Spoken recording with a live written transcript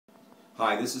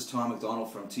Hi, this is Tom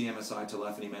McDonald from TMSI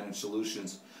Telephony Managed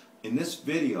Solutions. In this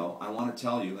video, I want to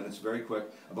tell you, and it's very quick,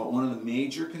 about one of the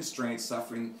major constraints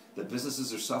that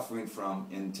businesses are suffering from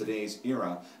in today's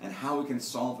era and how we can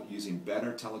solve it using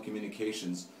better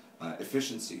telecommunications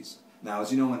efficiencies. Now,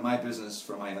 as you know, in my business,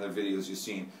 from my other videos, you've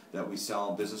seen that we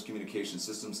sell business communication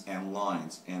systems and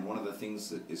lines. And one of the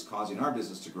things that is causing our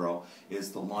business to grow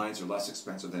is the lines are less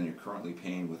expensive than you're currently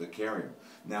paying with a carrier.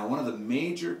 Now, one of the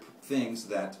major things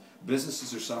that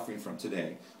businesses are suffering from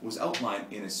today was outlined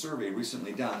in a survey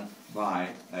recently done by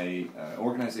an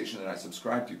organization that I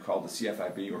subscribe to called the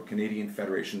CFIB, or Canadian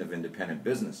Federation of Independent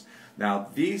Business. Now,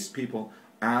 these people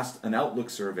asked an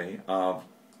Outlook survey of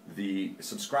the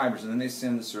subscribers, and then they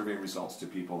send the survey results to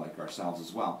people like ourselves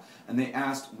as well. And they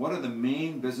asked, what are the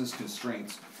main business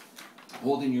constraints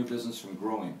holding your business from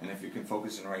growing? And if you can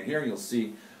focus in right here, you'll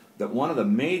see that one of the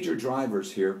major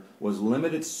drivers here was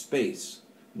limited space.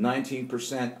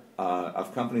 19%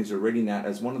 of companies are rating that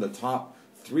as one of the top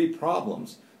 3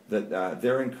 problems that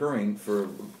they're incurring for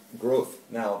growth.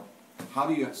 Now, how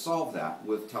do you solve that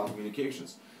with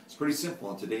telecommunications? It's pretty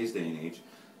simple in today's day and age.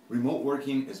 Remote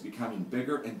working is becoming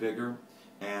bigger and bigger,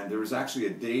 and there is actually a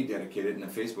day dedicated and a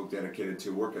Facebook dedicated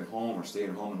to work at home or stay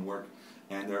at home and work,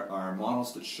 and there are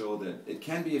models that show that it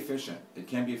can be efficient. It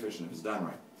can be efficient if it's done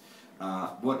right.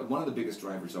 One of the biggest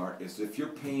drivers is if you're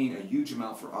paying a huge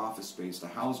amount for office space to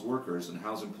house workers and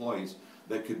house employees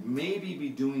that could maybe be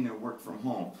doing their work from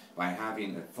home by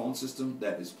having a phone system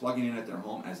that is plugging in at their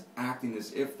home as acting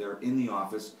as if they're in the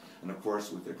office, and of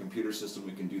course with their computer system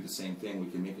we can do the same thing.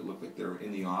 We can make it look like they're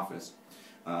in the office.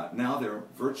 Now they're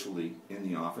virtually in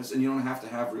the office, and you don't have to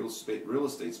have real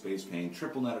estate space paying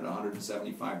triple net at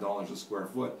 $175 a square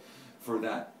foot for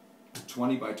that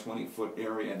 20 by 20 foot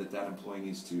area that employee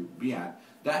needs to be at.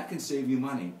 That can save you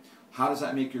money. How does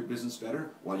that make your business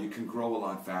better? Well, you can grow a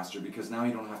lot faster because now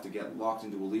you don't have to get locked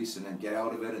into a lease and then get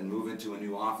out of it and move into a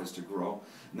new office to grow.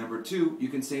 Number 2, you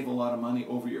can save a lot of money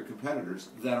over your competitors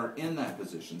that are in that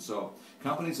position. So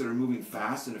companies that are moving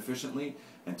fast and efficiently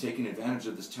and taking advantage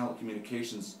of this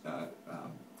telecommunications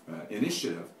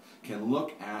initiative can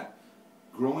look at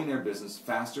growing their business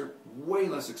faster, way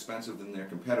less expensive than their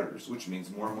competitors, which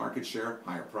means more market share,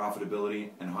 higher profitability,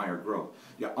 and higher growth.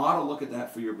 You ought to look at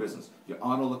that for your business. You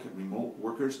ought to look at remote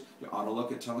workers. You ought to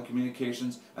look at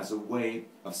telecommunications as a way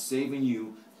of saving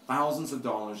you thousands of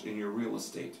dollars in your real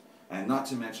estate. And not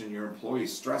to mention your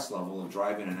employees' stress level of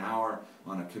driving an hour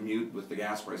on a commute with the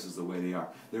gas prices the way they are.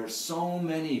 There are so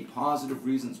many positive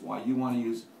reasons why you want to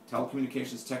use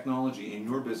telecommunications technology in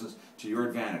your business to your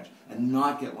advantage and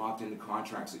not get locked into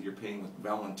contracts that you're paying with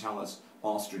Bell and TELUS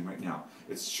Allstream right now.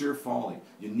 It's sheer folly.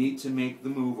 You need to make the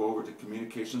move over to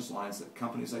communications lines that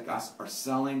companies like us are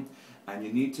selling, and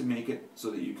you need to make it so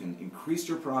that you can increase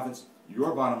your profits,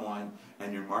 your bottom line,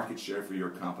 and your market share for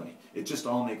your company. It just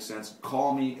all makes sense.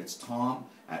 Call me. It's Tom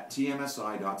at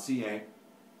tmsi.ca.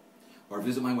 or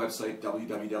visit my website,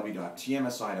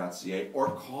 www.tmsi.ca,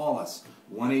 or call us,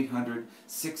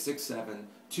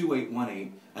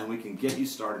 1-800-667-2818, and we can get you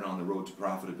started on the road to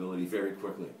profitability very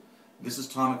quickly. This is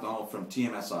Tom McDonald from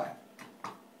TMSI.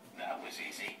 That was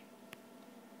easy.